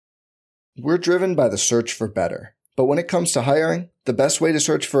We're driven by the search for better. But when it comes to hiring, the best way to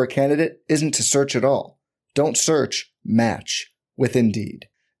search for a candidate isn't to search at all. Don't search, match with Indeed.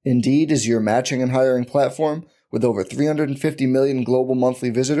 Indeed is your matching and hiring platform with over 350 million global monthly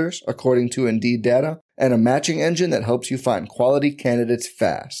visitors, according to Indeed data, and a matching engine that helps you find quality candidates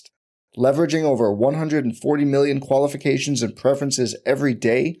fast. Leveraging over 140 million qualifications and preferences every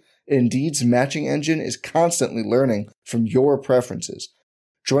day, Indeed's matching engine is constantly learning from your preferences.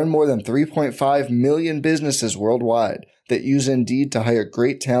 Join more than 3.5 million businesses worldwide that use Indeed to hire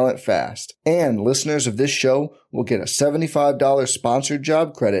great talent fast. And listeners of this show will get a $75 sponsored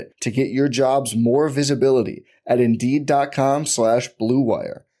job credit to get your jobs more visibility at Indeed.com/Blue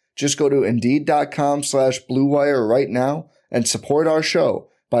Wire. Just go to Indeed.com/Blue Wire right now and support our show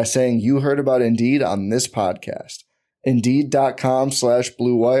by saying you heard about Indeed on this podcast.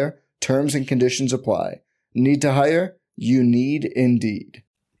 Indeed.com/Blue Wire. Terms and conditions apply. Need to hire? You need Indeed.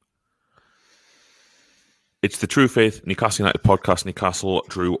 It's the True Faith Newcastle United podcast. Newcastle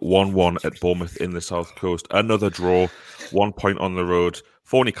drew 1-1 at Bournemouth in the South Coast. Another draw, 1 point on the road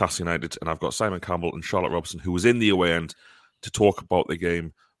for Newcastle United. And I've got Simon Campbell and Charlotte Robson, who was in the away end, to talk about the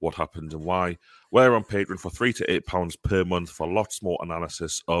game, what happened and why. We're on Patreon for £3 to £8 per month for lots more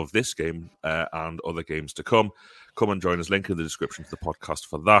analysis of this game and other games to come. Come and join us. Link in the description to the podcast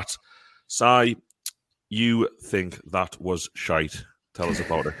for that. Si, you think that was shite. Tell us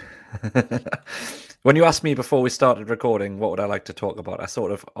about it. When you asked me before we started recording, what would I like to talk about? I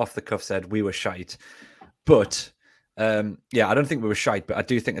sort of off the cuff said we were shite. But I don't think we were shite, but I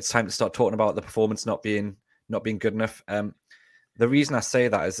do think it's time to start talking about the performance not being good enough. The reason I say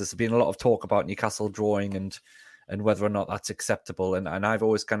that is there's been a lot of talk about Newcastle drawing and whether or not that's acceptable. And I've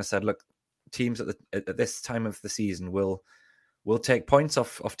always kind of said, look, teams at this time of the season will take points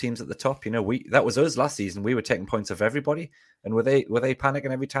off teams at the top. You know, that was us last season. We were taking points off everybody. And were they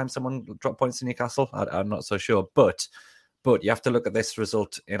panicking every time someone dropped points to Newcastle? I'm not so sure. But you have to look at this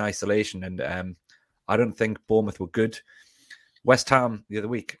result in isolation. And I don't think Bournemouth were good. West Ham the other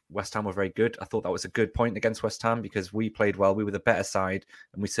week, West Ham were very good. I thought that was a good point against West Ham because we played well. We were the better side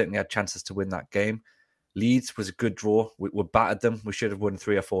and we certainly had chances to win that game. Leeds was a good draw. We battered them. We should have won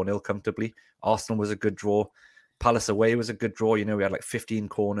 3 or 4-0 comfortably. Arsenal was a good draw. Palace away was a good draw. You know, we had like 15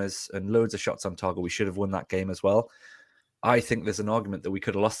 corners and loads of shots on target. We should have won that game as well. I think there's an argument that we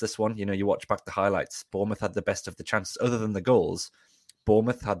could have lost this one. You know, you watch back the highlights. Bournemouth had the best of the chances. Other than the goals,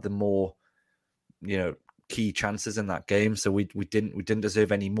 Bournemouth had the more, key chances in that game. So we didn't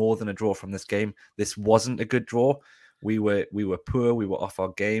deserve any more than a draw from this game. This wasn't a good draw. We were poor. We were off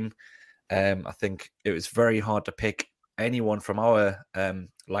our game. I think it was very hard to pick anyone from our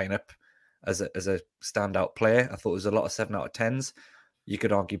lineup as a standout player. I thought there was a lot of 7 out of 10s. You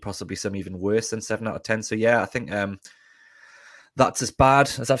could argue possibly some even worse than 7 out of 10. So yeah, I think that's as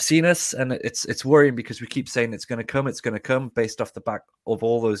bad as I've seen us, and it's worrying because we keep saying it's going to come based off the back of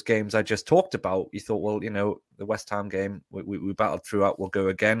all those games I just talked about. You thought, well, the West Ham game, we battled throughout, we'll go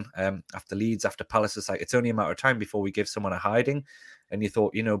again. After Leeds, after Palace, it's like it's only a matter of time before we give someone a hiding. And you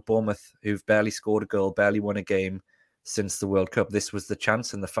thought, Bournemouth, who've barely scored a goal, barely won a game since the World Cup, this was the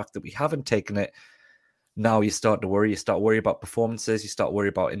chance. And the fact that we haven't taken it, now you start to worry. You start to worry about performances. You start to worry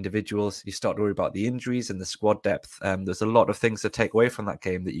about individuals. You start to worry about the injuries and the squad depth. There's a lot of things to take away from that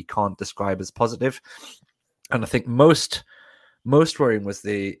game that you can't describe as positive. And I think most worrying was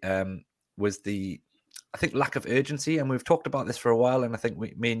the lack of urgency. And we've talked about this for a while. And I think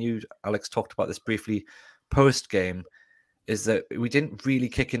me and you, Alex, talked about this briefly post game. Is that we didn't really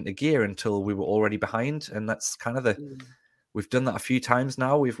kick into gear until we were already behind, and that's kind of we've done that a few times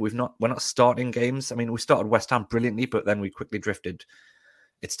now. We're not starting games. I mean, we started West Ham brilliantly, but then we quickly drifted.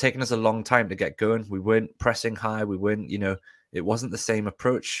 It's taken us a long time to get going. We weren't pressing high. We weren't, it wasn't the same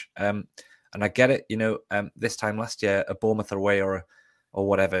approach. And I get it. This time last year, a Bournemouth away or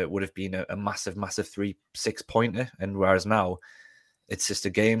whatever, it would have been a massive 3-6 pointer, and whereas now, it's just a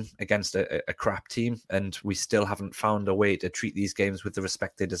game against a crap team, and we still haven't found a way to treat these games with the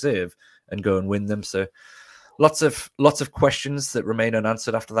respect they deserve and go and win them. So lots of questions that remain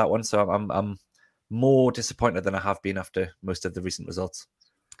unanswered after that one. So I'm more disappointed than I have been after most of the recent results.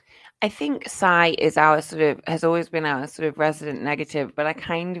 I think Sai is has always been our sort of resident negative, but I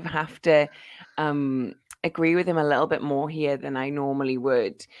kind of have to agree with him a little bit more here than I normally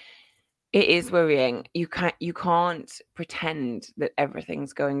would. It is worrying. You can't pretend that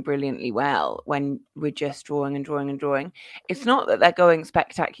everything's going brilliantly well when we're just drawing and drawing and drawing. It's not that they're going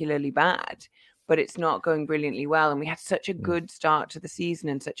spectacularly bad, but it's not going brilliantly well. And we had such a good start to the season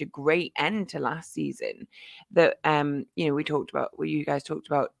and such a great end to last season that, you guys talked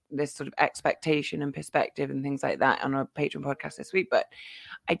about this sort of expectation and perspective and things like that on our Patreon podcast this week. But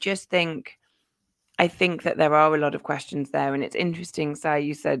I think that there are a lot of questions there. And it's interesting, Si,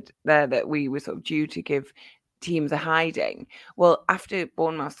 you said there that we were sort of due to give teams a hiding. Well, after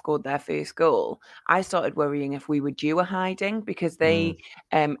Bournemouth scored their first goal, I started worrying if we were due a hiding, because they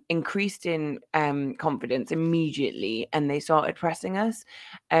increased in confidence immediately and they started pressing us.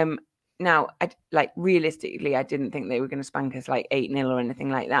 Now, realistically, I didn't think they were going to spank us like 8-0 or anything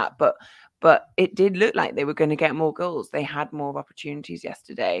like that. But it did look like they were going to get more goals. They had more opportunities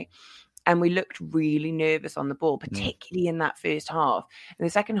yesterday. And we looked really nervous on the ball, particularly in that first half. In the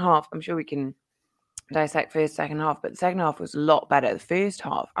second half, I'm sure we can dissect first, second half, but the second half was a lot better. The first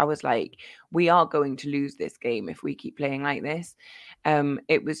half, I was like, we are going to lose this game if we keep playing like this.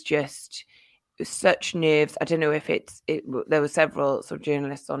 It was such nerves. I don't know if there were several sort of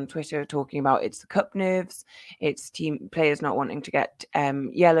journalists on Twitter talking about it's the cup nerves, it's team players not wanting to get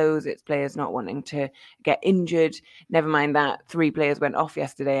yellows, it's players not wanting to get injured. Never mind that 3 players went off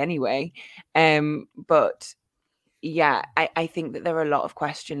yesterday anyway. But yeah, I think that there are a lot of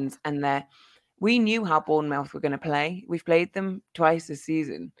questions, and we knew how Bournemouth were going to play. We've played them twice this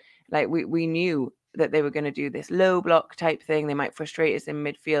season. Like we knew that they were going to do this low block type thing. They might frustrate us in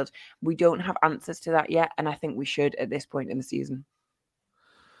midfield. We don't have answers to that yet, and I think we should at this point in the season.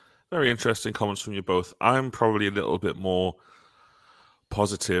 Very interesting comments from you both. I'm probably a little bit more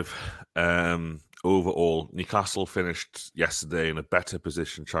positive overall. Newcastle finished yesterday in a better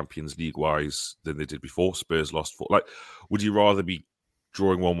position Champions League-wise than they did before. Spurs lost 4. Would you rather be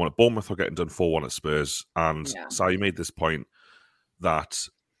drawing 1-1 at Bournemouth or getting done 4-1 at Spurs? And so you made this point that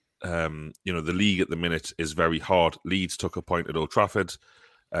the league at the minute is very hard. Leeds took a point at Old Trafford.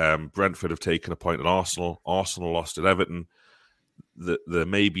 Brentford have taken a point at Arsenal. Arsenal lost at Everton. There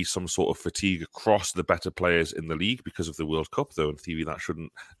may be some sort of fatigue across the better players in the league because of the World Cup, though in theory that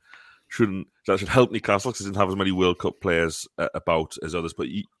should help Newcastle because it didn't have as many World Cup players about as others. But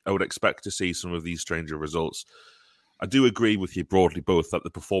I would expect to see some of these stranger results. I do agree with you broadly both that the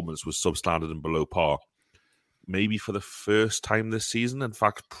performance was substandard and below par. Maybe for the first time this season. In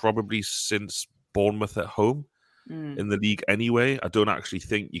fact, probably since Bournemouth at home in the league anyway. I don't actually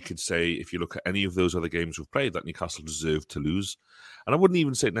think you could say, if you look at any of those other games we've played, that Newcastle deserved to lose. And I wouldn't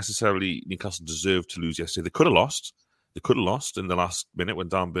even say necessarily Newcastle deserved to lose yesterday. They could have lost. They could have lost in the last minute when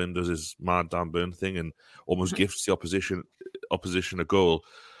Dan Burn does his mad Dan Burn thing and almost gifts the opposition a goal.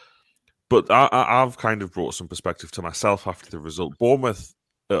 But I've kind of brought some perspective to myself after the result. Bournemouth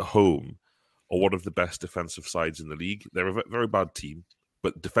at home are one of the best defensive sides in the league. They're a very bad team,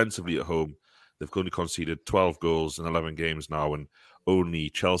 but defensively at home, they've only conceded 12 goals in 11 games now, and only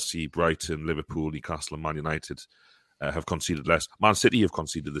Chelsea, Brighton, Liverpool, Newcastle and Man United have conceded less. Man City have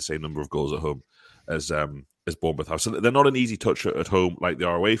conceded the same number of goals at home as Bournemouth have. So they're not an easy touch at home like they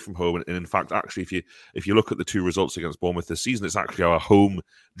are away from home. And in fact, actually, if you look at the 2 results against Bournemouth this season, it's actually our home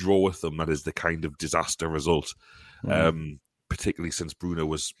draw with them that is the kind of disaster result. Particularly since Bruno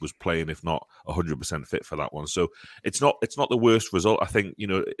was playing, if not 100% fit for that one. So it's not the worst result. I think,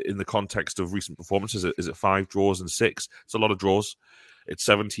 in the context of recent performances, is it 5 draws and 6? It's a lot of draws. It's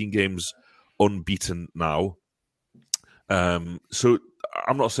 17 games unbeaten now. So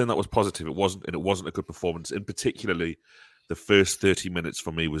I'm not saying that was positive. It wasn't, and it wasn't a good performance. In particularly, the first 30 minutes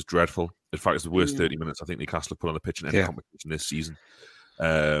for me was dreadful. In fact, it's the worst 30 minutes I think Newcastle have put on the pitch in any competition this season.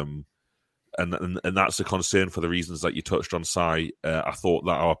 And that's a concern for the reasons that you touched on, Si. I thought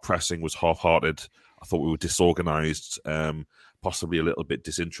that our pressing was half-hearted. I thought we were disorganised, possibly a little bit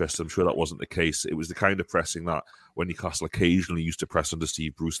disinterested. I'm sure that wasn't the case. It was the kind of pressing that when Newcastle occasionally used to press under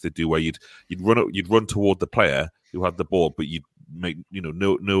Steve Bruce, they'd do where you'd run toward the player who had the ball, but you'd make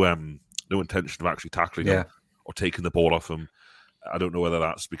no intention of actually tackling him or taking the ball off him. I don't know whether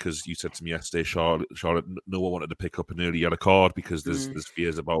that's because you said to me yesterday, Charlotte, no one wanted to pick up an early yellow card because there's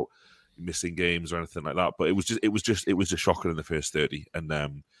fears about missing games or anything like that. But it was just shocking in the first 30, and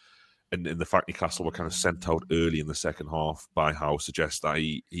the fact Newcastle were kind of sent out early in the second half by Howe suggests that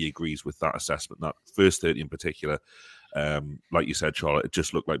he agrees with that assessment. That first 30 in particular, like you said, Charlotte, it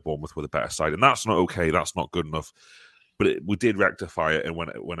just looked like Bournemouth were the better side, and that's not okay. That's not good enough. But we did rectify it and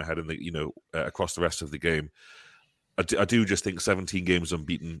went ahead in the across the rest of the game. I do just think 17 games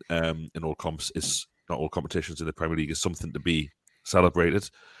unbeaten in all comps is not all competitions in the Premier League is something to be celebrated.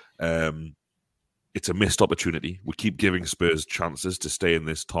 It's a missed opportunity. We keep giving Spurs chances to stay in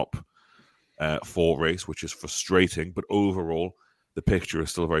this top 4 race, which is frustrating. But overall, the picture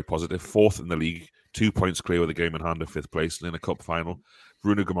is still very positive. 4th in the league, 2 points clear with a game in hand of 5th place and in a cup final.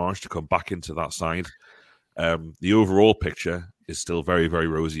 Bruno Guimaraes to come back into that side. The overall picture is still very, very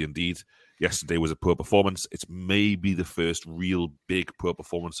rosy indeed. Yesterday was a poor performance. It's maybe the first real big poor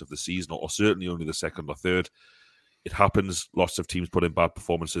performance of the season, or certainly only the second or third. It happens. Lots of teams put in bad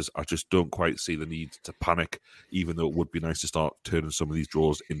performances. I just don't quite see the need to panic, even though it would be nice to start turning some of these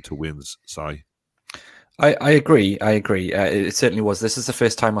draws into wins, Si. I agree. It certainly was. This is the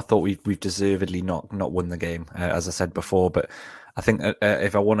first time I thought we've deservedly not won the game, as I said before. But I think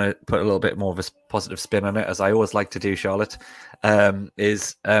if I want to put a little bit more of a positive spin on it, as I always like to do, Charlotte,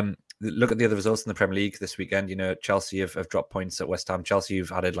 is look at the other results in the Premier League this weekend. You know, Chelsea have dropped points at West Ham. Chelsea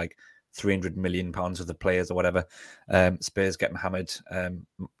have added like £300 million worth of players or whatever. Spurs getting hammered.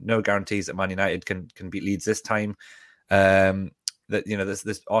 No guarantees that Man United can beat Leeds this time. That, you know,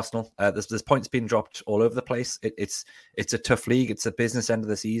 there's Arsenal. There's points being dropped all over the place. It's a tough league. It's a business end of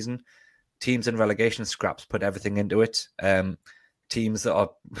the season. Teams in relegation scraps put everything into it. Teams that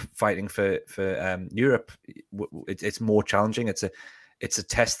are fighting for Europe, it's more challenging. It's a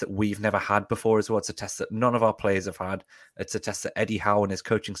test that we've never had before as well. It's a test that none of our players have had. It's a test that Eddie Howe and his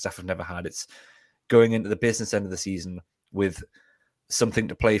coaching staff have never had. It's going into the business end of the season with something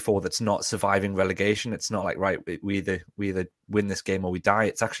to play for that's not surviving relegation. It's not like, right, we either win this game or we die.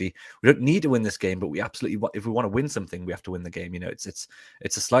 It's actually, we don't need to win this game, but we absolutely, if we want to win something, we have to win the game. You know, it's a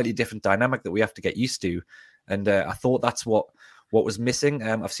slightly different dynamic that we have to get used to. And I thought that's what was missing.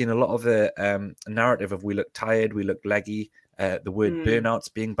 I've seen a lot of the narrative of we look tired, we look leggy. The word burnout's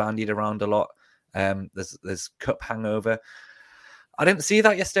being bandied around a lot. There's cup hangover. I didn't see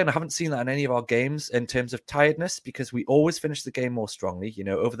that yesterday, and I haven't seen that in any of our games in terms of tiredness, because we always finish the game more strongly. You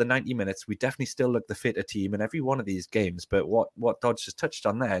know, over the 90 minutes, we definitely still look the fitter team in every one of these games. But what Dodge just touched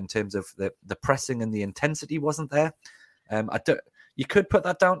on there in terms of the pressing and the intensity wasn't there. You could put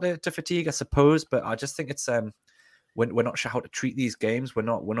that down to fatigue, I suppose, but I just think it's we're not sure how to treat these games. We're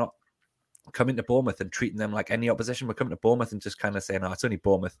not coming to Bournemouth and treating them like any opposition. We're coming to Bournemouth and just kind of saying, "Oh, it's only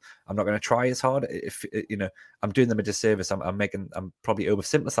Bournemouth. I'm not going to try as hard." If you know, I'm doing them a disservice. I'm probably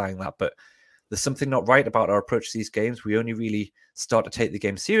oversimplifying that, but there's something not right about our approach to these games. We only really start to take the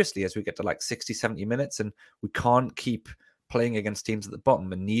game seriously as we get to like 60, 70 minutes, and we can't keep playing against teams at the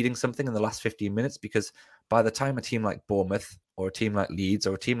bottom and needing something in the last 15 minutes, because by the time a team like Bournemouth or a team like Leeds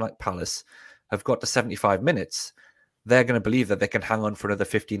or a team like Palace have got to 75 minutes, they're going to believe that they can hang on for another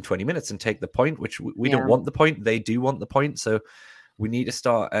 15, 20 minutes and take the point, which we don't want the point. They do want the point. So we need to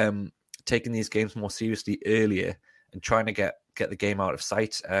start taking these games more seriously earlier and trying to get the game out of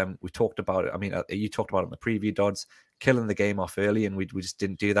sight. We talked about it. I mean, you talked about it in the preview, Dodds, killing the game off early, and we just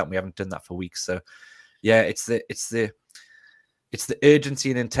didn't do that. And we haven't done that for weeks. So yeah, it's the urgency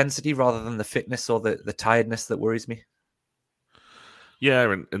and intensity rather than the fitness or the tiredness that worries me.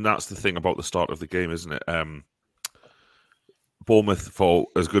 Yeah, and that's the thing about the start of the game, isn't it? Bournemouth, for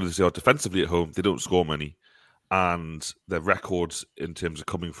as good as they are defensively at home, they don't score many, and their records in terms of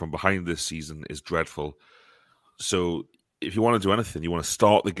coming from behind this season is dreadful. So if you want to do anything, you want to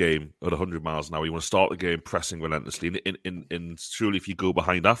start the game at 100 miles an hour. You want to start the game pressing relentlessly, and surely if you go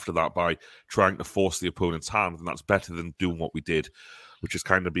behind after that by trying to force the opponent's hand, then that's better than doing what we did, which has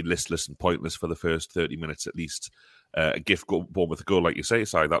kind of been listless and pointless for the first 30 minutes at least. Gift Bournemouth a goal, like you say,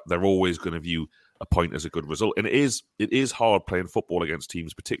 Si, that they're always going to view a point as a good result. And it is hard playing football against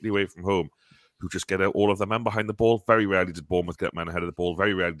teams, particularly away from home, who just get out all of their men behind the ball. Very rarely did Bournemouth get men ahead of the ball.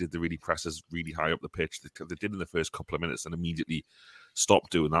 Very rarely did they really press us really high up the pitch. They did in the first couple of minutes and immediately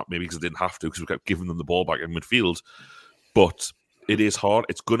stopped doing that, maybe because they didn't have to, because we kept giving them the ball back in midfield. But it is hard.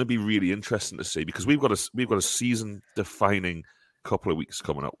 It's going to be really interesting to see, because we've got a season-defining couple of weeks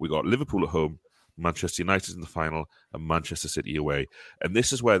coming up. We've got Liverpool at home, Manchester United in the final, and Manchester City away. And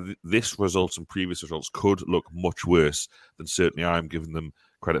this is where this result and previous results could look much worse than certainly I'm giving them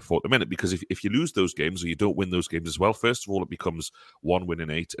credit for at the minute. Because if you lose those games or you don't win those games as well, first of all, it becomes 1 win in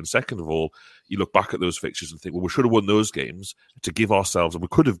 8. And second of all, you look back at those fixtures and think, well, we should have won those games to give ourselves, and we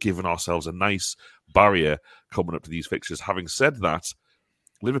could have given ourselves a nice barrier coming up to these fixtures. Having said that,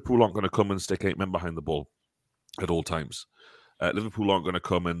 Liverpool aren't going to come and stick 8 men behind the ball at all times. Liverpool aren't going to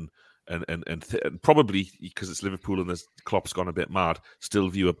come and probably, because it's Liverpool and the Klopp's gone a bit mad, still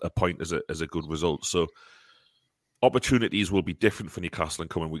view a point as a good result. So opportunities will be different for Newcastle in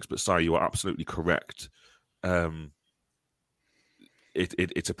coming weeks. But Si, you are absolutely correct.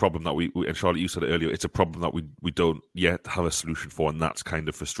 It's a problem that we and Charlotte, you said it earlier, it's a problem that we don't yet have a solution for, and that's kind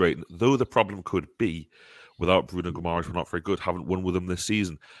of frustrating. Though the problem could be, without Bruno Guimaraes, we're not very good, haven't won with him this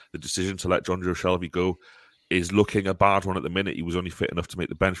season. The decision to let Jonjo Shelvey go is looking a bad one at the minute. He was only fit enough to make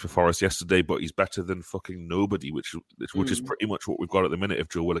the bench for Forest yesterday, but he's better than fucking nobody, which is pretty much what we've got at the minute if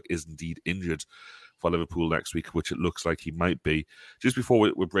Joe Willock is indeed injured for Liverpool next week, which it looks like he might be. Just before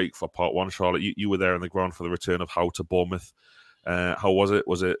we break for part one, Charlotte, you were there on the ground for the return of Howe to Bournemouth. How was it?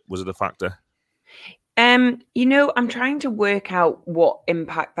 Was it a factor? I'm trying to work out what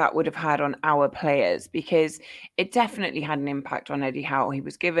impact that would have had on our players, because it definitely had an impact on Eddie Howe. He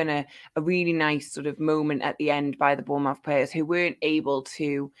was given a really nice sort of moment at the end by the Bournemouth players who weren't able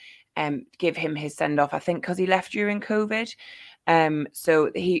to give him his send-off, I think, because he left during COVID.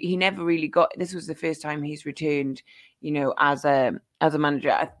 So he never really got, this was the first time he's returned, as a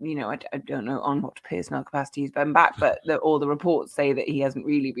manager. I don't know on what personal capacity he's been back, but all the reports say that he hasn't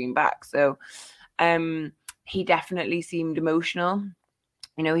really been back. So he definitely seemed emotional.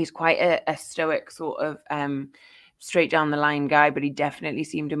 He's quite a stoic sort of straight down the line guy, but he definitely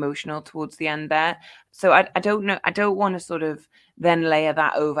seemed emotional towards the end there. So I don't know. I don't want to sort of then layer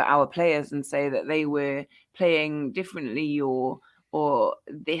that over our players and say that they were playing differently or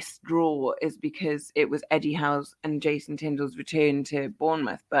this draw is because it was Eddie Howe's and Jason Tindall's return to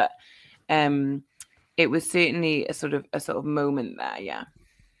Bournemouth. But it was certainly a sort of moment there. Yeah.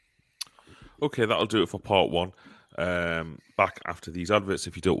 Okay, that'll do it for part one. Back after these adverts.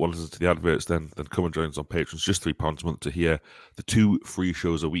 If you don't want to listen to the adverts, then come and join us on Patreon. It's just £3 a month to hear the 2 free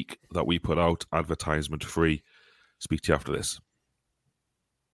shows a week that we put out, advertisement free. Speak to you after this.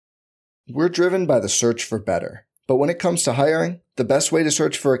 We're driven by the search for better. But when it comes to hiring, the best way to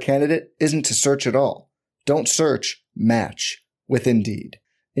search for a candidate isn't to search at all. Don't search, match with Indeed.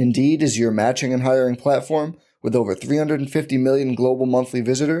 Indeed is your matching and hiring platform with over 350 million global monthly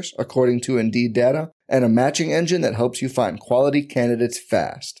visitors, according to Indeed data, and a matching engine that helps you find quality candidates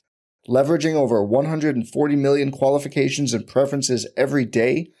fast. Leveraging over 140 million qualifications and preferences every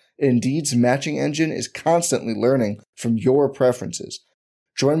day, Indeed's matching engine is constantly learning from your preferences.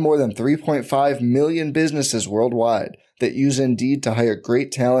 Join more than 3.5 million businesses worldwide that use Indeed to hire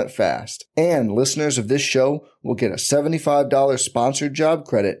great talent fast. And listeners of this show will get a $75 sponsored job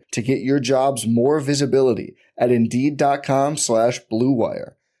credit to get your jobs more visibility at Indeed.com/Blue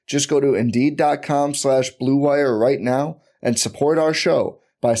Wire. Just go to Indeed.com/Blue Wire right now and support our show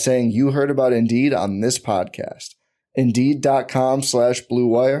by saying you heard about Indeed on this podcast. Indeed.com/Blue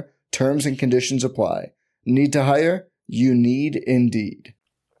Wire. Terms and conditions apply. Need to hire? You need Indeed.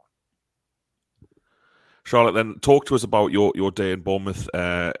 Charlotte, then talk to us about your day in Bournemouth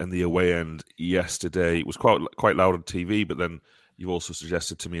and the away end yesterday. It was quite loud on TV, but then you've also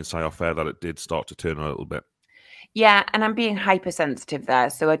suggested to me in Sci Fair that it did start to turn a little bit. Yeah, and I'm being hypersensitive there,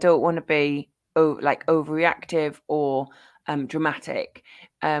 so I don't want to be overreactive or dramatic.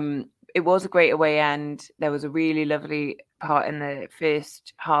 It was a great away end. There was a really lovely part in the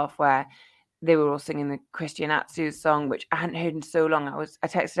first half where they were all singing the Christian Atsu song, which I hadn't heard in so long. I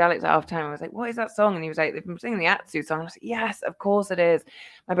texted Alex at half time. I was like, what is that song? And he was like, they've been singing the Atsu song. I was like, yes, of course it is.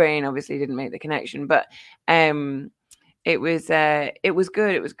 My brain obviously didn't make the connection, but it was good. It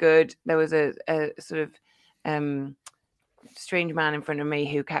was good. There was a sort of strange man in front of me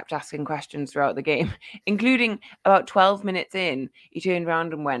who kept asking questions throughout the game, including about 12 minutes in, he turned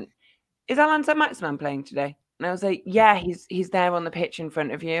around and went, is Alan Saint-Maximin playing today? And I was like, yeah, he's there on the pitch in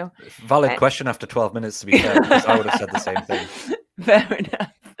front of you. Valid question after 12 minutes, to be fair, because I would have said the same thing. Fair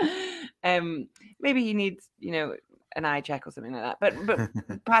enough. Maybe he needs, an eye check or something like that. But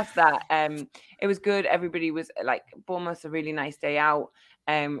past that, it was good. Everybody was like, Bournemouth's a really nice day out.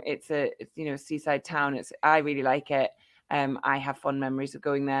 It's a seaside town. I really like it. I have fond memories of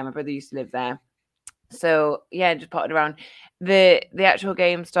going there. My brother used to live there. So yeah, just potted around. The actual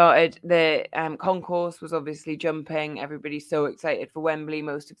game started. The concourse was obviously jumping. Everybody's so excited for Wembley.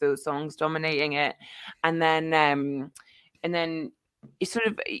 Most of those songs dominating it, and then it's sort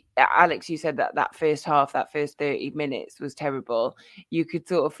of, Alex, you said that first half, that first 30 minutes was terrible. You could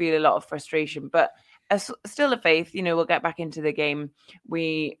sort of feel a lot of frustration, but still a faith. We'll get back into the game.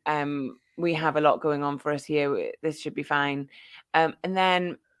 We have a lot going on for us here. This should be fine. And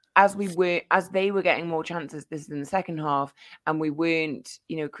then as they were getting more chances, this is in the second half, and we weren't,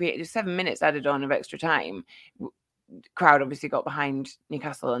 creating 7 minutes added on of extra time. Crowd obviously got behind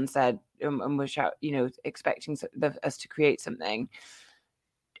Newcastle and said, and was expecting us to create something.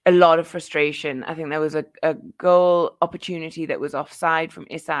 A lot of frustration. I think there was a goal opportunity that was offside from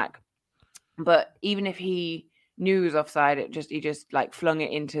Isak, but even if he knew it was offside, he just like flung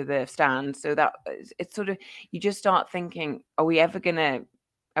it into the stand. So that it's sort of, you just start thinking, are we ever gonna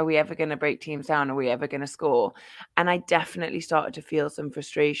break teams down? Are we ever going to score? And I definitely started to feel some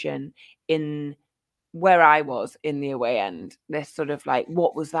frustration in where I was in the away end. This sort of like,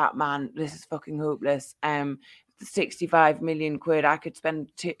 what was that, man? This is fucking hopeless. 65 million quid. I could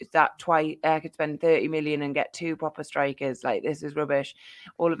spend that twice. I could spend 30 million and get 2 proper strikers. Like, this is rubbish.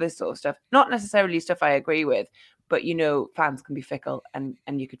 All of this sort of stuff. Not necessarily stuff I agree with, but fans can be fickle, and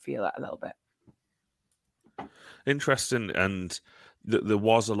you could feel that a little bit. Interesting, and there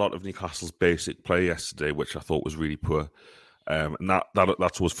was a lot of Newcastle's basic play yesterday, which I thought was really poor. And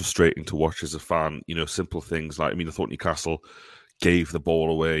that's always frustrating to watch as a fan. Simple things like, I thought Newcastle gave the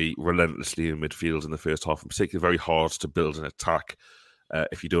ball away relentlessly in midfield in the first half, and particularly very hard to build an attack.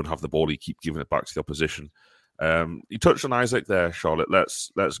 If you don't have the ball, you keep giving it back to the opposition. You touched on Isak there, Charlotte.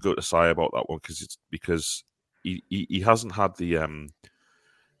 Let's go to Sai about that one, because he hasn't had the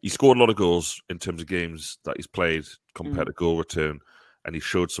he scored a lot of goals in terms of games that he's played compared to goal return, and he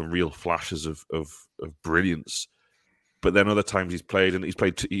showed some real flashes of brilliance. But then other times his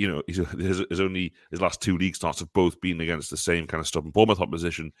last 2 league starts have both been against the same kind of stubborn Bournemouth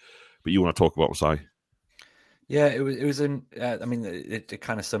opposition. But you want to talk about Masai? Yeah, it was it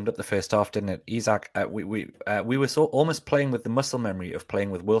kind of summed up the first half, didn't it? Isak, we were almost playing with the muscle memory of playing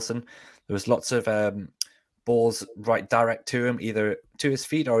with Wilson. There was lots of balls right direct to him, either to his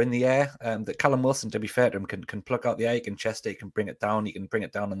feet or in the air. That Callum Wilson, to be fair to him, can pluck out the air, he can chest it, he can bring it down, he can bring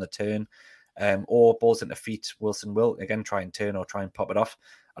it down on the turn. Or balls into feet, Wilson will again try and turn or try and pop it off.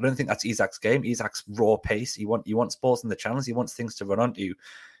 I don't think that's Isak's game. Isak's raw pace. He wants balls in the channels. He wants things to run onto.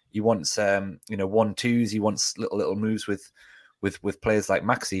 He wants 1-2s. He wants little moves with players like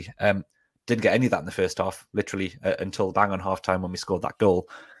Maxi. Didn't get any of that in the first half, literally until bang on half time when we scored that goal.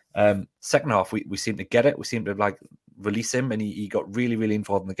 Second half, we seemed to get it. We seemed to release him, and he got really, really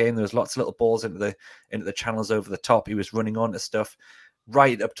involved in the game. There was lots of little balls into the channels over the top. He was running onto stuff.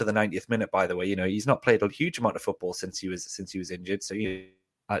 Right up to the 90th minute, by the way. He's not played a huge amount of football since he was injured. So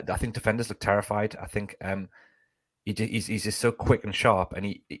I think defenders look terrified. I think he's just so quick and sharp, and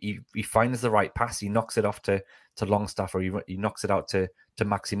he finds the right pass. He knocks it off to Longstaff, or he knocks it out to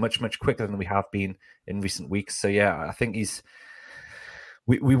Maxi much quicker than we have been in recent weeks. So yeah, I think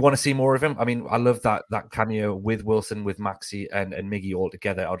we want to see more of him. I love that cameo with Wilson, with Maxi and Miggy all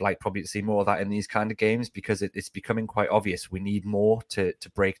together. I'd like probably to see more of that in these kind of games, because it's becoming quite obvious. We need more to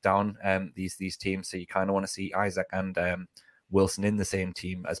break down these teams. So you kind of want to see Isak and Wilson in the same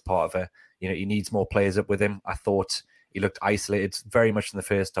team as part of he needs more players up with him. I thought he looked isolated very much in the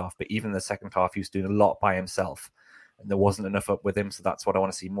first half, but even in the second half, he was doing a lot by himself, and there wasn't enough up with him. So that's what I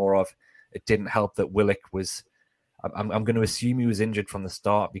want to see more of. It didn't help that Willock was... I'm going to assume he was injured from the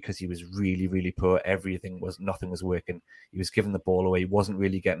start, because he was really, really poor. Nothing was working. He was giving the ball away. He wasn't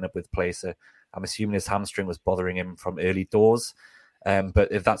really getting up with play. So I'm assuming his hamstring was bothering him from early doors.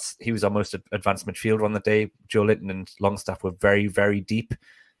 But he was our most advanced midfielder on the day. Joe Linton and Longstaff were very, very deep,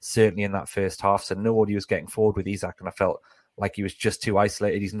 certainly in that first half. So nobody was getting forward with Isak, and I felt like he was just too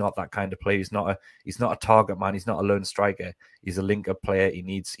isolated. He's not that kind of player. He's not a target man. He's not a lone striker. He's a link-up player. He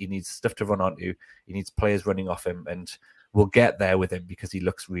needs stuff to run onto. He needs players running off him, and we'll get there with him because he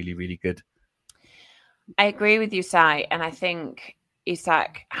looks really, really good. I agree with you, Sai, and I think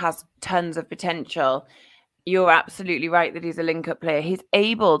Isak has tons of potential. You're absolutely right that he's a link-up player. He's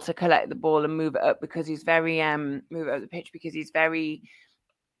able to collect the ball and move it up because he's very move it up the pitch because he's very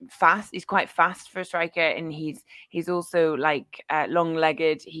fast. He's quite fast for a striker, and he's also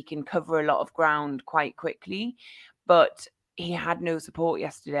long-legged. He can cover a lot of ground quite quickly, but he had no support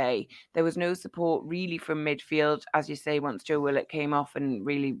yesterday. There was no support really from midfield, as you say, once Joe Willock came off, and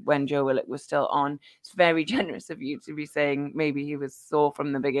really when Joe Willock was still on. It's very generous of you to be saying maybe he was sore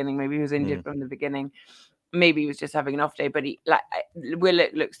from the beginning, maybe he was injured from the beginning, maybe he was just having an off day, but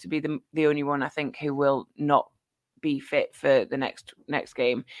Willock looks to be the only one, I think, who will not be fit for the next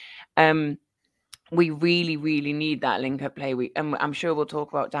game. We really, really need that link-up play. I'm sure we'll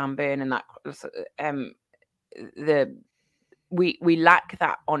talk about Dan Burn and that. We lack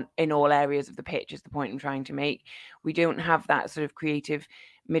that in all areas of the pitch. Is the point I'm trying to make. We don't have that sort of creative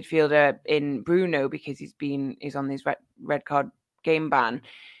midfielder in Bruno because he's on this red card game ban.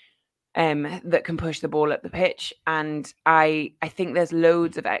 That can push the ball up the pitch, and I think there's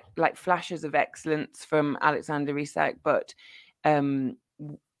loads of flashes of excellence from Alexander Isak, but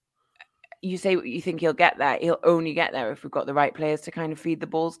you say you think he'll get there. He'll only get there if we've got the right players to kind of feed the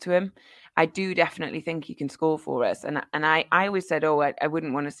balls to him. I do definitely think he can score for us, and I always said, I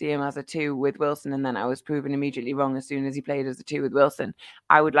wouldn't want to see him as a 2 with Wilson, and then I was proven immediately wrong as soon as he played as a 2 with Wilson.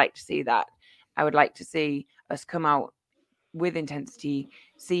 I would like to see that. I would like to see us come out with intensity,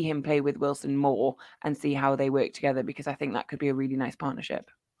 see him play with Wilson more, and see how they work together, because I think that could be a really nice partnership.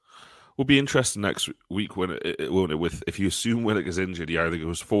 Will be interesting next week when it won't it? With if you assume Willock is injured, he either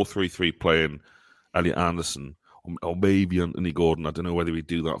goes 4-3-3 playing Elliot Anderson, or maybe Anthony Gordon. I don't know whether he'd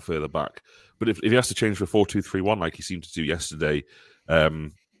do that further back. But if he has to change for 4-2-3-1 like he seemed to do yesterday,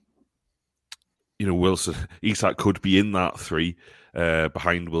 Wilson, Isak could be in that 3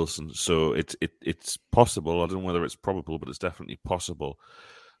 behind Wilson. So it's possible. I don't know whether it's probable, but it's definitely possible.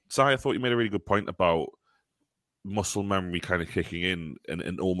 Si, I thought you made a really good point about muscle memory kind of kicking in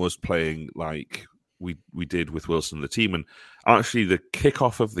and almost playing like we did with Wilson and the team. And actually, the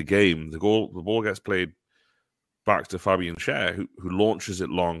kickoff of the game, the ball gets played back to Fabian Schär, who launches it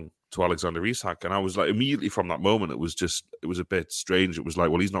long to Alexander Isak. And I was like, immediately from that moment, it was a bit strange. It was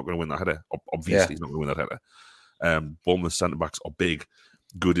like, well, he's not going to win that header. Obviously, he's not going to win that header. Bournemouth centre-backs are big,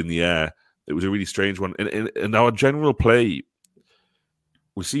 good in the air. It was a really strange one. In our general play,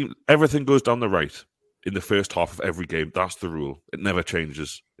 we see everything goes down the right in the first half of every game. That's the rule. It never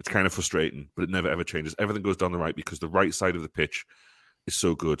changes. It's kind of frustrating, but it never, ever changes. Everything goes down the right because the right side of the pitch is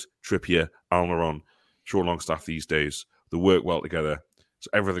so good. Trippier, Almiron, Sean Longstaff these days, they work well together. So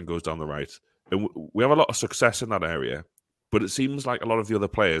everything goes down the right. And we have a lot of success in that area, but it seems like a lot of the other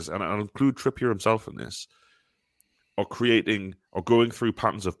players, and I'll include Trippier himself in this, are creating or going through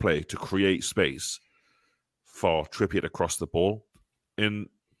patterns of play to create space for Trippier to cross the ball. And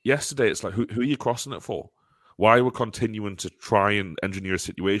yesterday, it's like, who are you crossing it for? Why are we continuing to try and engineer a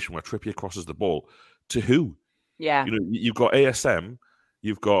situation where Trippier crosses the ball? To who? Yeah. You've got ASM.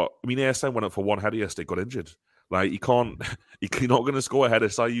 ASM went up for one header yesterday, got injured. Like, you're not going to score a header.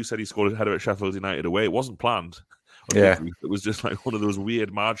 So you said he scored a header at Sheffield United away. It wasn't planned. Yeah. It was just like one of those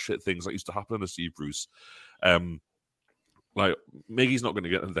weird mad shit things that used to happen to Steve Bruce. Like, Miggy's not going to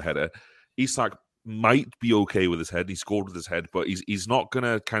get the header. Isak might be okay with his head. He scored with his head, but he's not going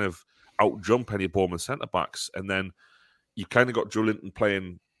to kind of out-jump any Bournemouth centre-backs. And then you kind of got Joe Linton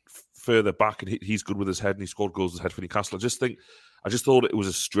playing further back, and he's good with his head, and he scored goals with his head for Newcastle. I just thought it was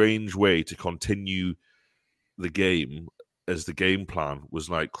a strange way to continue the game, as the game plan was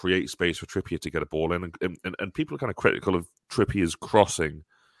like create space for Trippier to get a ball in. And people are kind of critical of Trippier's crossing.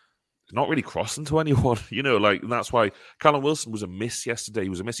 Not really crossing to anyone, and that's why Callum Wilson was a miss yesterday. He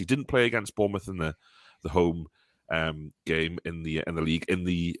was a miss. He didn't play against Bournemouth in the home game in the league. In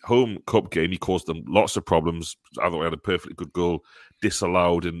the home cup game, he caused them lots of problems. I thought he had a perfectly good goal,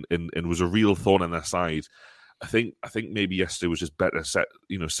 disallowed, and was a real thorn in their side. I think maybe yesterday was just better set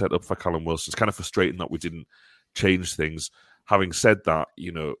up for Callum Wilson. It's kind of frustrating that we didn't change things. Having said that,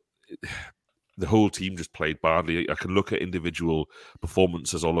 the whole team just played badly. I can look at individual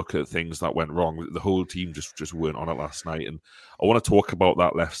performances or look at things that went wrong. The whole team just weren't on it last night. And I want to talk about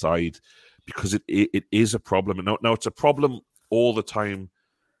that left side because it is a problem. Now it's a problem all the time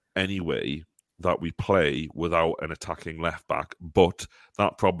anyway that we play without an attacking left back. But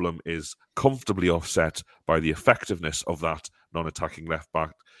that problem is comfortably offset by the effectiveness of that non-attacking left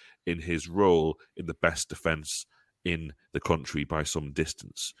back in his role in the best defence in the country by some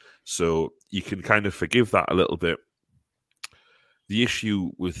distance. So you can kind of forgive that a little bit. The issue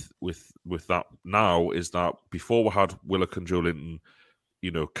with that now is that before we had Willock and Joe Linton,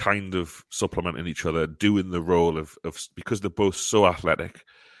 kind of supplementing each other, doing the role of because they're both so athletic,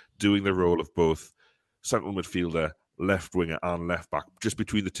 doing the role of both central midfielder, left winger and left back. Just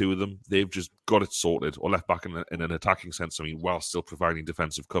between the two of them, they've just got it sorted, or left back in an attacking sense, while still providing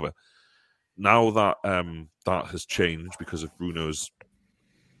defensive cover. Now that that has changed because of Bruno's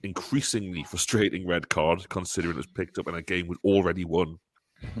increasingly frustrating red card, considering it was picked up in a game we'd already won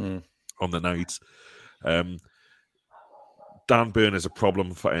on the night. Dan Burn is a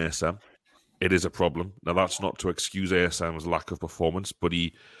problem for ASM. It is a problem. Now, that's not to excuse ASM's lack of performance, but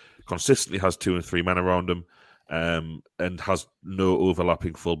he consistently has 2 and 3 men around him and has no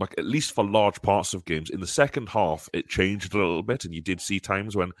overlapping fullback, at least for large parts of games. In the second half, it changed a little bit, and you did see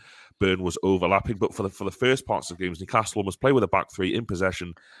times when Burn was overlapping. But for the first parts of games, Newcastle almost play with a back 3 in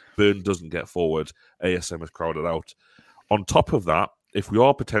possession. Burn doesn't get forward. ASM is crowded out. On top of that, if we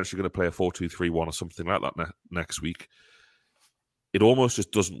are potentially going to play a 4-2-3-1 or something like that next week, it almost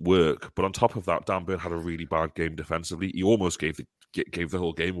just doesn't work. But on top of that, Dan Burn had a really bad game defensively. He almost gave the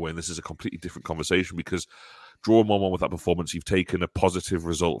whole game away, and this is a completely different conversation because drawing 1-1 with that performance, you've taken a positive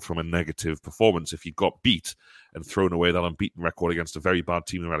result from a negative performance. If you got beat and thrown away that unbeaten record against a very bad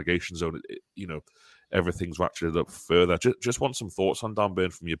team in the relegation zone, everything's ratcheted up further. Just want some thoughts on Dan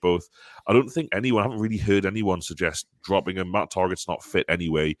Burn from you both. I haven't really heard anyone suggest dropping him. Matt Targett's not fit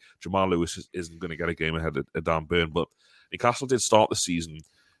anyway. Jamal Lewis isn't going to get a game ahead of Dan Burn, but Newcastle did start the season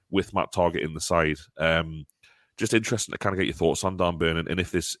with Matt Targett in the side. Just interesting to kind of get your thoughts on Dan Burn and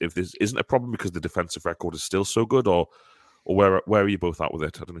if this isn't a problem because the defensive record is still so good, or where are you both at with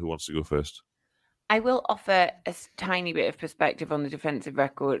it? I don't know who wants to go first. I will offer a tiny bit of perspective on the defensive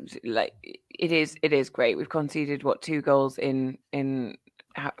record. Like it is great. We've conceded 2 goals in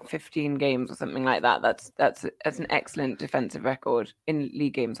 15 games or something like that. That's an excellent defensive record in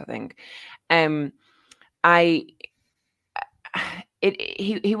league games, I think.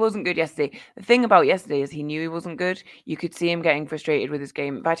 He wasn't good yesterday. The thing about yesterday is he knew he wasn't good. You could see him getting frustrated with his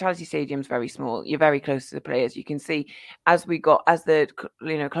game. Vitality Stadium's very small. You're very close to the players. You can see as the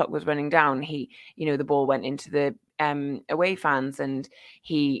clock was running down, the ball went into the away fans, and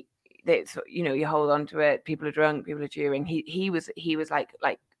you hold on to it. People are drunk. People are cheering. He was like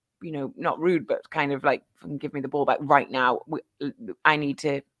not rude, but kind of like, give me the ball back right now. I need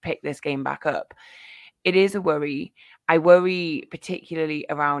to pick this game back up. It is a worry. I worry particularly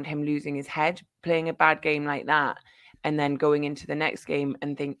around him losing his head, playing a bad game like that, and then going into the next game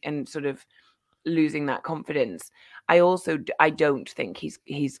and sort of losing that confidence. I don't think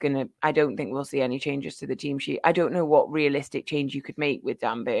I don't think we'll see any changes to the team sheet. I don't know what realistic change you could make with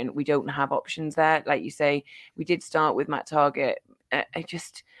Dan Burn. We don't have options there. Like you say, we did start with Matt Targett. I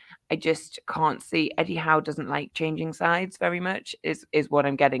just can't see. Eddie Howe doesn't like changing sides very much, is what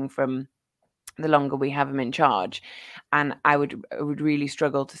I'm getting from the longer we have him in charge. And I would really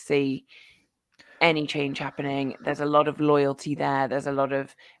struggle to see any change happening. There's a lot of loyalty there. There's a lot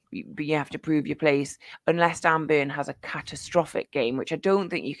of, you have to prove your place. Unless Dan Burn has a catastrophic game, which I don't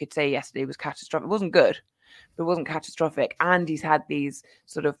think you could say yesterday was catastrophic. It wasn't good, but it wasn't catastrophic. And he's had these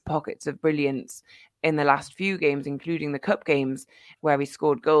sort of pockets of brilliance in the last few games, including the cup games where he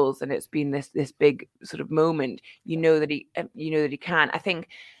scored goals, and it's been this big sort of moment. You know that he can.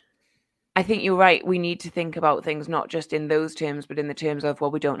 I think you're right. We need to think about things not just in those terms, but in the terms of,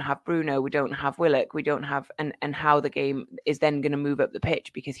 well, we don't have Bruno, we don't have Willock, we don't have, and how the game is then going to move up the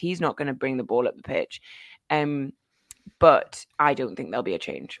pitch, because he's not going to bring the ball up the pitch. But I don't think there'll be a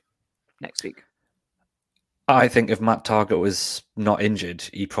change next week. I think if Matt Targett was not injured,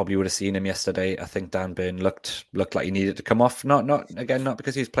 he probably would have seen him yesterday. I think Dan Burn looked like he needed to come off. Not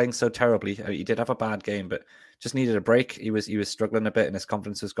because he was playing so terribly. He did have a bad game, but just needed a break. He was struggling a bit, and his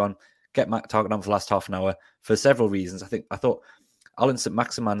confidence was gone. Get Matt Targett on for the last half an hour for several reasons. I thought Allan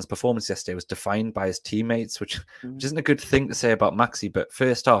St-Maximin's performance yesterday was defined by his teammates, which isn't a good thing to say about Maxi. But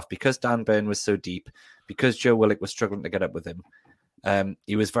first off, because Dan Burn was so deep, because Joe Willock was struggling to get up with him,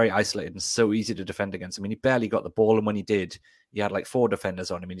 he was very isolated and so easy to defend against. I mean, he barely got the ball, and when he did, he had like 4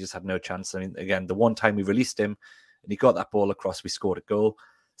 defenders on him. He just had no chance. I mean, again, the one time we released him and he got that ball across, we scored a goal.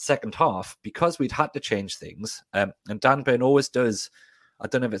 Second half, because we'd had to change things, and Dan Burn always does, I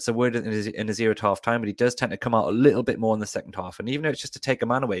don't know if it's a word in his ear at half time, but he does tend to come out a little bit more in the second half. And even though it's just to take a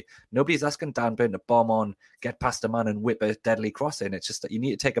man away, nobody's asking Dan Burn to bomb on, get past a man and whip a deadly cross in. It's just that you need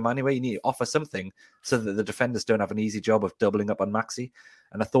to take a man away. You need to offer something so that the defenders don't have an easy job of doubling up on Maxi.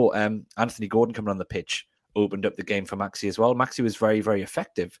 And I thought Anthony Gordon coming on the pitch opened up the game for Maxi as well. Maxi was very, very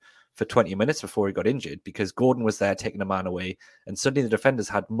effective for 20 minutes before he got injured, because Gordon was there taking a man away. And suddenly the defenders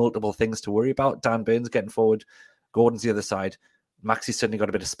had multiple things to worry about. Dan Burn's getting forward, Gordon's the other side. Maxi suddenly got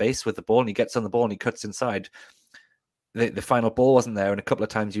a bit of space with the ball, and he gets on the ball and he cuts inside. The final ball wasn't there, and a couple of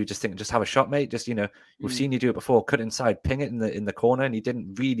times you just think, just have a shot, mate. Just, we've seen you do it before. Cut inside, ping it in the corner, and he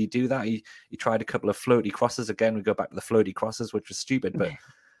didn't really do that. He tried a couple of floaty crosses. Again, we go back to the floaty crosses, which was stupid, but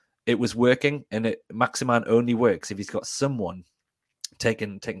it was working. And Maximin only works if he's got someone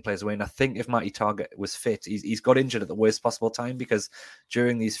taking players away. And I think if Matty Targett was fit, he's got injured at the worst possible time, because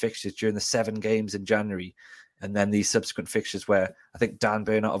during these fixtures, during the 7 games in January, and then these subsequent fixtures where I think Dan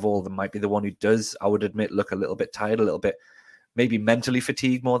Burn out of all of them might be the one who does, I would admit, look a little bit tired, a little bit maybe mentally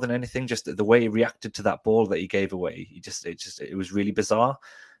fatigued more than anything. Just the way he reacted to that ball that he gave away, it was really bizarre.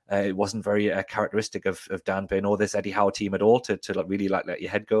 It wasn't very characteristic of Dan Burn or this Eddie Howe team at all to really let your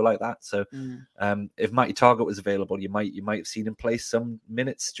head go like that. So if Matty Targett was available, you might have seen him play some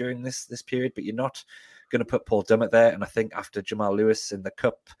minutes during this period, but you're not going to put Paul Dummett there. And I think after Jamal Lewis in the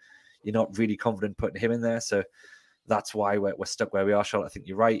Cup, you're not really confident putting him in there. So that's why we're stuck where we are, Charlotte. I think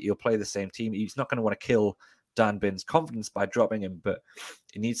you're right. He'll play the same team. He's not going to want to kill Dan Burn's confidence by dropping him, but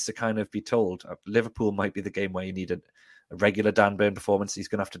he needs to kind of be told. Liverpool might be the game where you need a regular Dan Burn performance. He's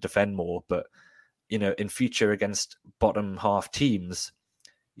going to have to defend more. But, in future against bottom half teams,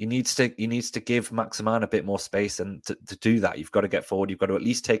 he needs to give Maximin a bit more space. And to do that, you've got to get forward. You've got to at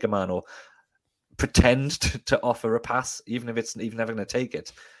least take a man or pretend to offer a pass, even if it's even never going to take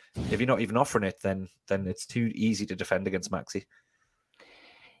it. If you're not even offering it, then it's too easy to defend against Maxi.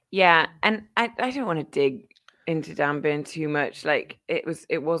 Yeah, and I don't want to dig into Dan Burn too much. Like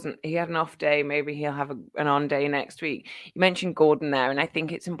it wasn't. He had an off day. Maybe he'll have an on day next week. You mentioned Gordon there, and I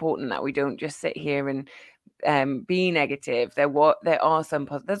think it's important that we don't just sit here and be negative. There are some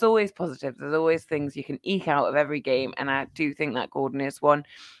there's always positives. There's always things you can eke out of every game, and I do think that Gordon is one.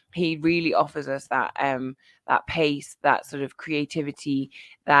 He really offers us that that pace, that sort of creativity,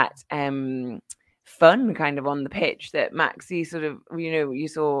 that fun kind of on the pitch that Maxi sort of, you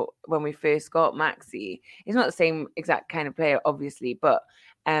saw when we first got Maxi. He's not the same exact kind of player, obviously, but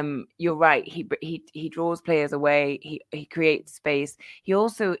you're right. He draws players away. He creates space. He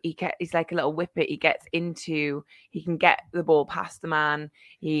also he's like a little whippet. He can get the ball past the man.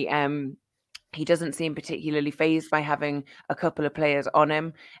 He doesn't seem particularly phased by having a couple of players on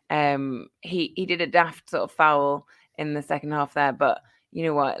him. He did a daft sort of foul in the second half there, but you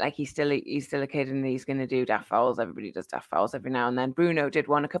know what? Like he's still a kid, and he's going to do daft fouls. Everybody does daft fouls every now and then. Bruno did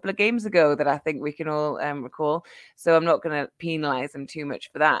one a couple of games ago that I think we can all recall. So I'm not going to penalise him too much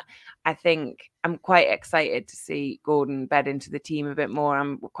for that. I think I'm quite excited to see Gordon bed into the team a bit more.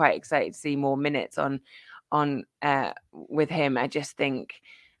 I'm quite excited to see more minutes on with him. I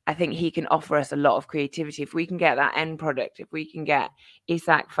think he can offer us a lot of creativity. If we can get that end product, if we can get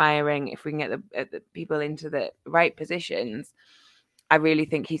Isak firing, if we can get the people into the right positions, I really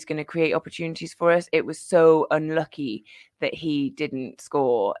think he's going to create opportunities for us. It was so unlucky that he didn't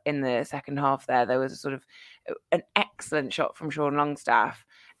score in the second half there. There was a sort of an excellent shot from Sean Longstaff,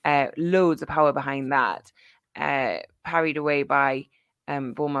 loads of power behind that, parried away by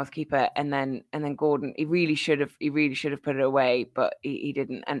Bournemouth keeper, and then Gordon. He really should have put it away, but he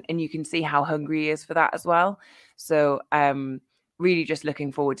didn't. And you can see how hungry he is for that as well. So really just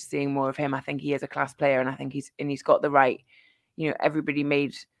looking forward to seeing more of him. I think he is a class player, and I think he's got the right. Everybody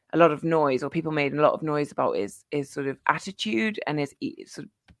made a lot of noise, or people made a lot of noise about his sort of attitude and his sort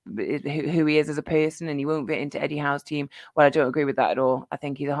of who he is as a person, and he won't fit into Eddie Howe's team. Well, I don't agree with that at all. I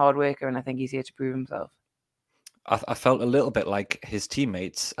think he's a hard worker, and I think he's here to prove himself. I felt a little bit like his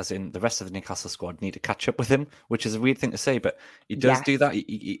teammates, as in the rest of the Newcastle squad, need to catch up with him, which is a weird thing to say, but he does do that.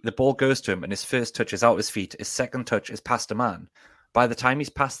 The ball goes to him, and his first touch is out his feet. His second touch is past a man. By the time he's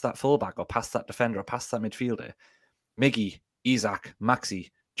past that fullback, or past that defender, or past that midfielder, Miggy, Isak,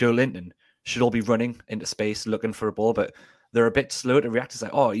 Maxi, Joe Linton should all be running into space looking for a ball, but they're a bit slow to react. It's like,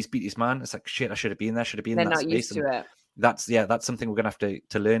 oh, he's beat his man. It's like, shit, I should have been there. Should have been in that space. They're not used to it. That's something we're going to have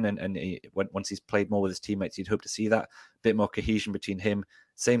to learn. And once he's played more with his teammates, you'd hope to see that bit more cohesion between him.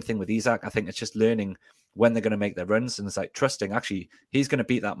 Same thing with Isak. I think it's just learning when they're going to make their runs, and it's like trusting. Actually, he's going to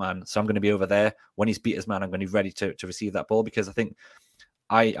beat that man, so I'm going to be over there. When he's beat his man, I'm going to be ready to receive that ball, because I think.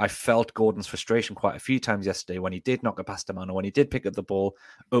 I felt Gordon's frustration quite a few times yesterday when he did knock it past a man, or when he did pick up the ball,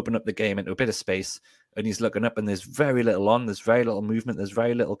 open up the game into a bit of space, and he's looking up and there's very little on, there's very little movement, there's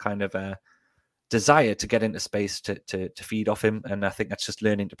very little kind of desire to get into space to feed off him. And I think that's just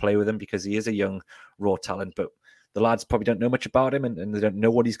learning to play with him, because he is a young, raw talent, but the lads probably don't know much about him, and they don't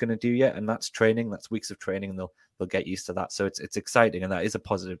know what he's going to do yet. And that's training, that's weeks of training, and they'll get used to that. So it's exciting, and that is a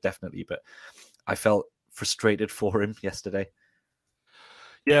positive, definitely. But I felt frustrated for him yesterday.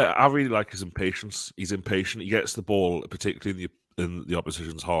 Yeah, I really like his impatience. He's impatient. He gets the ball, particularly in the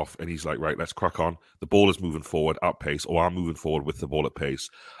opposition's half, and he's like, right, let's crack on. The ball is moving forward at pace, or I'm moving forward with the ball at pace.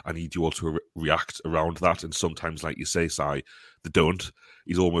 I need you all to react around that. And sometimes, like you say, Si, they don't.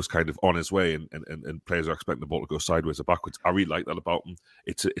 He's almost kind of on his way, and players are expecting the ball to go sideways or backwards. I really like that about him.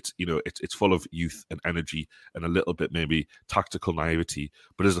 It's full of youth and energy and a little bit maybe tactical naivety.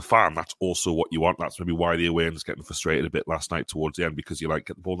 But as a fan, that's also what you want. That's maybe why the away end's getting frustrated a bit last night towards the end, because you're like,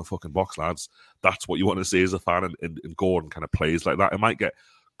 get the ball in the fucking box, lads. That's what you want to see as a fan, and Gordon kind of plays like that. It might get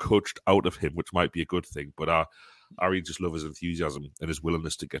coached out of him, which might be a good thing, but I really just love his enthusiasm and his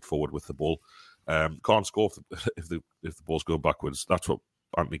willingness to get forward with the ball. Can't score if the ball's going backwards. That's what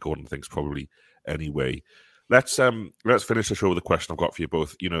Anthony Gordon thinks probably anyway. Let's finish the show with a question I've got for you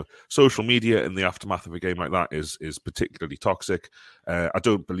both. Social media in the aftermath of a game like that is particularly toxic. I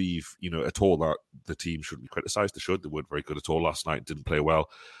don't believe at all that the team shouldn't be criticised. They should. They weren't very good at all last night. Didn't play well,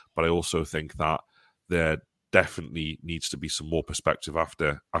 but I also think that there definitely needs to be some more perspective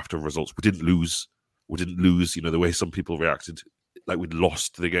after results. We didn't lose. The way some people reacted, like we'd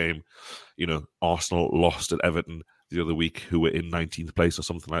lost the game. Arsenal lost at Everton the other week, who were in 19th place or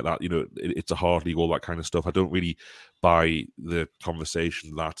something like that. It's a hard league, all that kind of stuff. I don't really buy the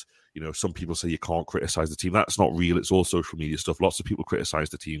conversation that, some people say you can't criticize the team. That's not real. It's all social media stuff. Lots of people criticize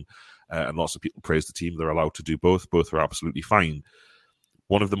the team and lots of people praise the team. They're allowed to do both. Both are absolutely fine.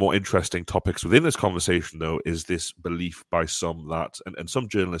 One of the more interesting topics within this conversation, though, is this belief by some that, and some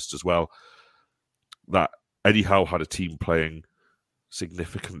journalists as well, that Eddie Howe had a team playing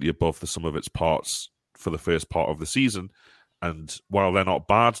significantly above the sum of its parts for the first part of the season, And while they're not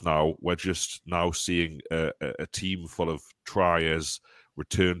bad now, we're just now seeing a team full of triers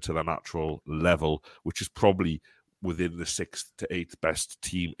return to their natural level, which is probably within the 6th to 8th best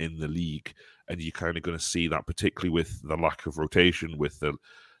team in the league. And you're kind of going to see that, particularly with the lack of rotation, with the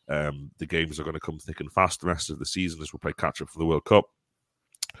games are going to come thick and fast the rest of the season as we play catch up for the World Cup.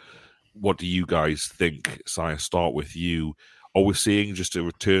 What do you guys think? Sire, start with you. Are we seeing just a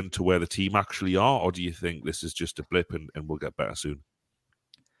return to where the team actually are, or do you think this is just a blip and we'll get better soon?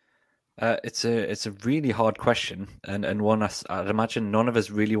 It's a really hard question, and one I'd imagine none of us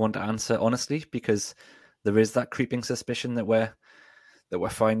really want to answer honestly, because there is that creeping suspicion that we're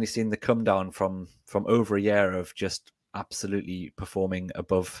finally seeing the come down from over a year of just absolutely performing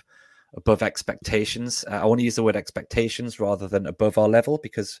above expectations. I want to use the word expectations rather than above our level,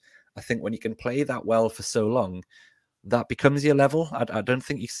 because I think when you can play that well for so long, that becomes your level. I don't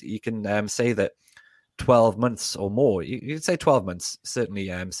think you can say that 12 months or more. You can say 12 months,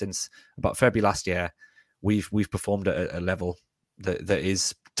 certainly since about February last year, we've performed at a level that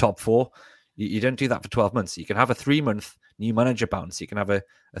is top 4. You don't do that for 12 months. You can have a 3-month new manager bounce. You can have a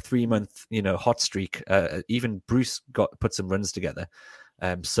 3-month, hot streak. Even Bruce put some runs together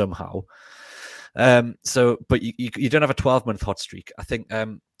somehow. But you don't have a 12-month hot streak. I think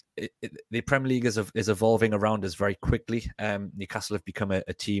the Premier League is evolving around us very quickly. Newcastle have become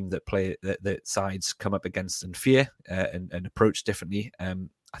a team that sides come up against and fear and approach differently.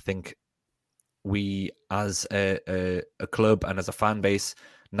 I think we, as a club and as a fan base,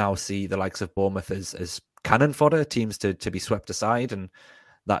 now see the likes of Bournemouth as cannon fodder, teams to be swept aside, and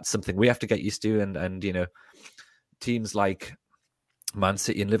that's something we have to get used to. And teams like Man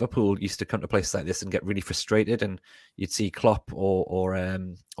City and Liverpool used to come to places like this and get really frustrated, and you'd see Klopp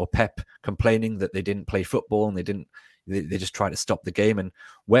or Pep complaining that they didn't play football and they just try to stop the game. And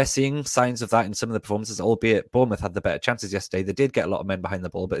we're seeing signs of that in some of the performances, albeit Bournemouth had the better chances yesterday. They did get a lot of men behind the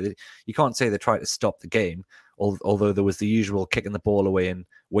ball, but you can't say they tried to stop the game, although there was the usual kicking the ball away and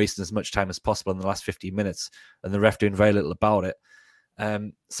wasting as much time as possible in the last 15 minutes and the ref doing very little about it.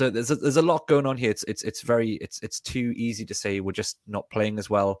 So there's a lot going on here. It's too easy to say we're just not playing as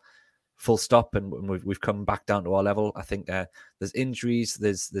well, full stop, and we've come back down to our level. I think there's injuries,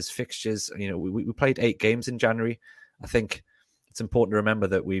 there's fixtures. We played 8 games in January. I think it's important to remember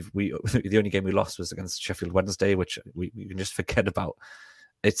that the only game we lost was against Sheffield Wednesday, which we can just forget about.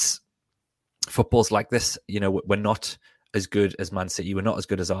 It's football's like this. We're not as good as Man City. We're not as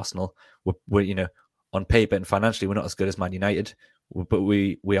good as Arsenal. We're on paper and financially, we're not as good as Man United, but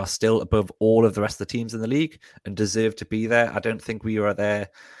we are still above all of the rest of the teams in the league and deserve to be there. I don't think we are there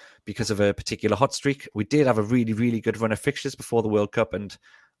because of a particular hot streak. We did have a really, really good run of fixtures before the World Cup, and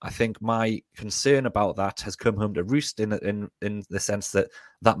I think my concern about that has come home to roost in the sense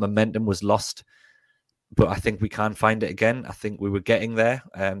that momentum was lost. But I think we can find it again. I think we were getting there.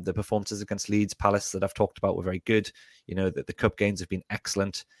 The performances against Leeds, Palace that I've talked about were very good. The cup games have been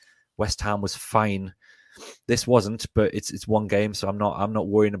excellent. West Ham was fine. This wasn't, but it's one game, so I'm not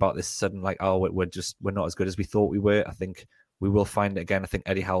worrying about this sudden we're not as good as we thought we were. I think we will find it again. I think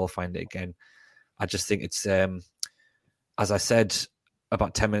Eddie Howe will find it again. I just think it's as I said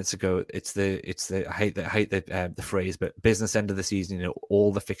about 10 minutes ago, it's the I hate the phrase, but business end of the season.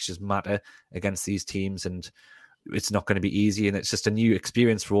 All the fixtures matter against these teams, and it's not going to be easy, and it's just a new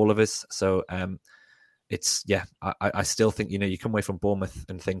experience for all of us. So I still think you come away from Bournemouth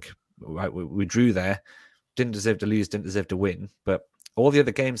and think, right, we drew there, didn't deserve to lose, didn't deserve to win, but all the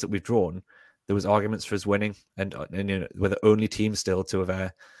other games that we've drawn, there was arguments for us winning, and we're the only team still to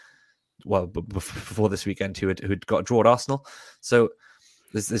have before this weekend who'd got a draw at Arsenal. So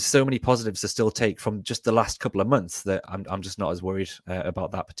there's so many positives to still take from just the last couple of months that I'm just not as worried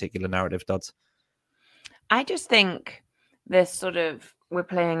about that particular narrative, Dodds. I just think this sort of we're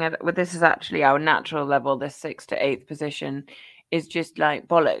playing at this is actually our natural level. This 6th to 8th position is just like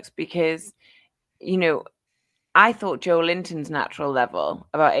bollocks, because I thought Joe Linton's natural level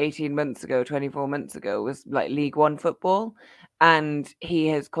about 18 months ago, 24 months ago was like League One football, and he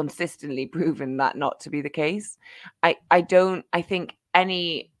has consistently proven that not to be the case. I think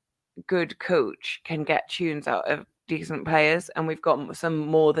any good coach can get tunes out of decent players, and we've got some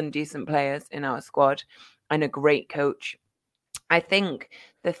more than decent players in our squad and a great coach. I think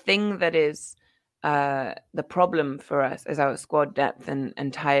the thing that is the problem for us is our squad depth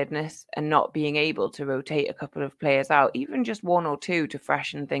and tiredness, and not being able to rotate a couple of players out, even just 1 or 2 to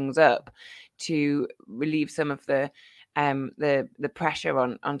freshen things up, to relieve some of the pressure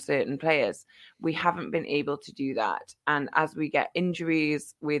on certain players. We haven't been able to do that, and as we get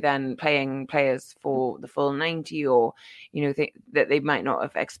injuries, we're then playing players for the full 90, or that they might not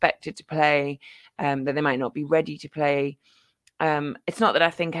have expected to play, that they might not be ready to play. It's not that I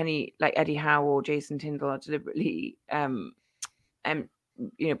think any like Eddie Howe or Jason Tindall are deliberately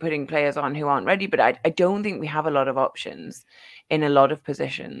putting players on who aren't ready, but I don't think we have a lot of options in a lot of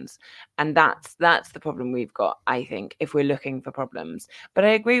positions, and that's the problem we've got, I think, if we're looking for problems. But I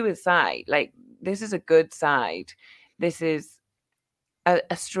agree with Si, like, this is a good side. This is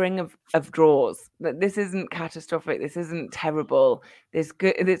a string of draws. This isn't catastrophic. This isn't terrible. This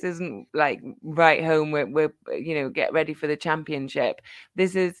isn't like right home. We're get ready for the championship.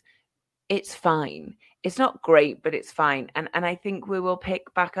 It's fine. It's not great, but it's fine. And I think we will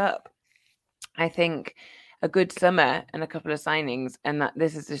pick back up. I think a good summer and a couple of signings, and that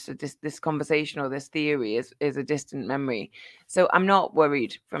this is just this conversation or this theory is a distant memory. So I'm not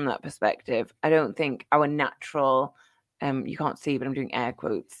worried from that perspective. I don't think our natural, you can't see, but I'm doing air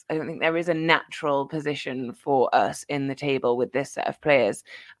quotes, I don't think there is a natural position for us in the table with this set of players.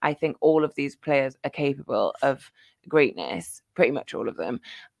 I think all of these players are capable of greatness, pretty much all of them.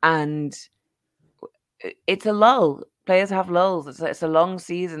 And it's a lull. Players have lulls. It's a long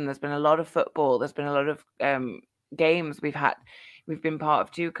season. There's been a lot of football. There's been a lot of games we've had. We've been part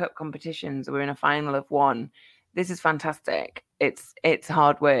of 2 cup competitions. We're in a final of 1. This is fantastic. It's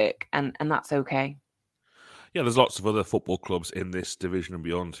hard work, and that's okay. Yeah, there's lots of other football clubs in this division and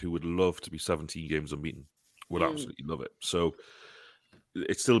beyond who would love to be 17 games unbeaten. Would absolutely love it. So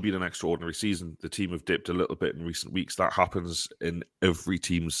it's still been an extraordinary season. The team have dipped a little bit in recent weeks. That happens in every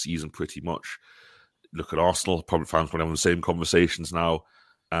team's season pretty much. Look at Arsenal, probably fans probably having the same conversations now.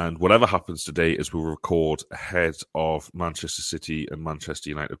 And whatever happens today as we record ahead of Manchester City and Manchester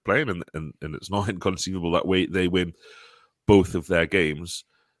United playing, and it's not inconceivable that they win both of their games.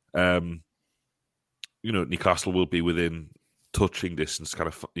 Newcastle will be within touching distance, kind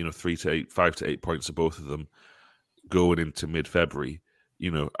of 3 to 8, 5 to 8 points of both of them going into mid-February.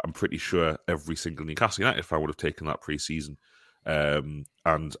 I'm pretty sure every single Newcastle United fan would have taken that pre-season. And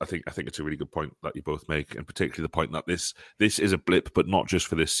I think it's a really good point that you both make, and particularly the point that this is a blip, but not just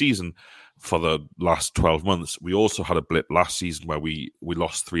for this season. For the last 12 months, we also had a blip last season where we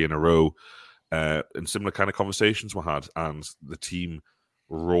lost 3 in a row, and similar kind of conversations were had, and the team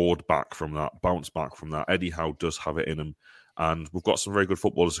roared back from that, bounced back from that. Eddie Howe does have it in him, and we've got some very good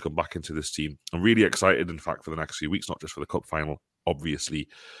footballers to come back into this team. I'm really excited, in fact, for the next few weeks, not just for the cup final, obviously,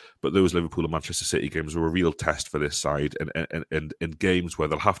 but those Liverpool and Manchester City games were a real test for this side, and games where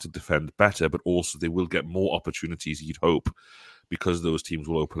they'll have to defend better, but also they will get more opportunities, you'd hope, because those teams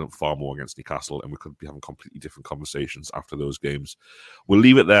will open up far more against Newcastle, and we could be having completely different conversations after those games. We'll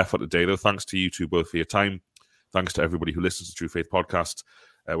leave it there for today, though. Thanks to you two both for your time. Thanks to everybody who listens to True Faith Podcast.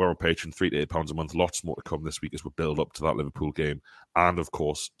 We're on Patreon, £3 to £8 a month. Lots more to come this week as we build up to that Liverpool game, and of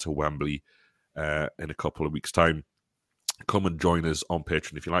course to Wembley in a couple of weeks' time. Come and join us on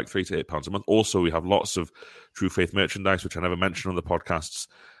Patreon if you like, £3 to £8 a month. Also, we have lots of True Faith merchandise, which I never mentioned on the podcasts,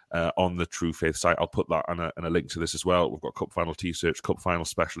 on the True Faith site. I'll put that and a link to this as well. We've got Cup Final T-shirts, Cup Final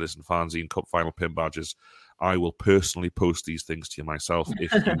Specialist and fanzine, Cup Final pin badges. I will personally post these things to you myself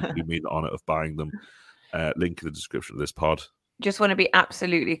if you do me the honour of buying them. Link in the description of this pod. Just want to be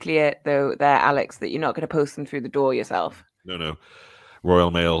absolutely clear, though, there, Alex, that you're not going to post them through the door yourself. No.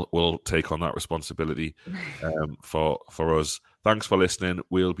 Royal Mail will take on that responsibility for us. Thanks for listening.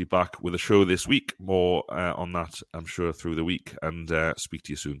 We'll be back with a show this week. More on that, I'm sure, through the week. And speak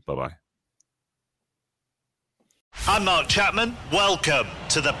to you soon. Bye-bye. I'm Mark Chapman. Welcome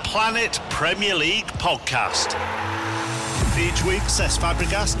to the Planet Premier League podcast. Each week, Cesc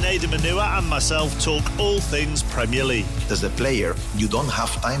Fabregas, Nader Manua and myself talk all things Premier League. As a player, you don't have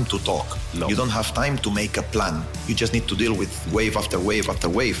time to talk. No. You don't have time to make a plan. You just need to deal with wave after wave after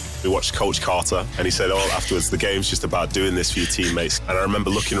wave. We watched Coach Carter and he said, afterwards, the game's just about doing this for your teammates. And I remember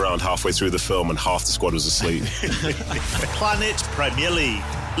looking around halfway through the film and half the squad was asleep. Planet Premier League.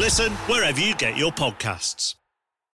 Listen wherever you get your podcasts.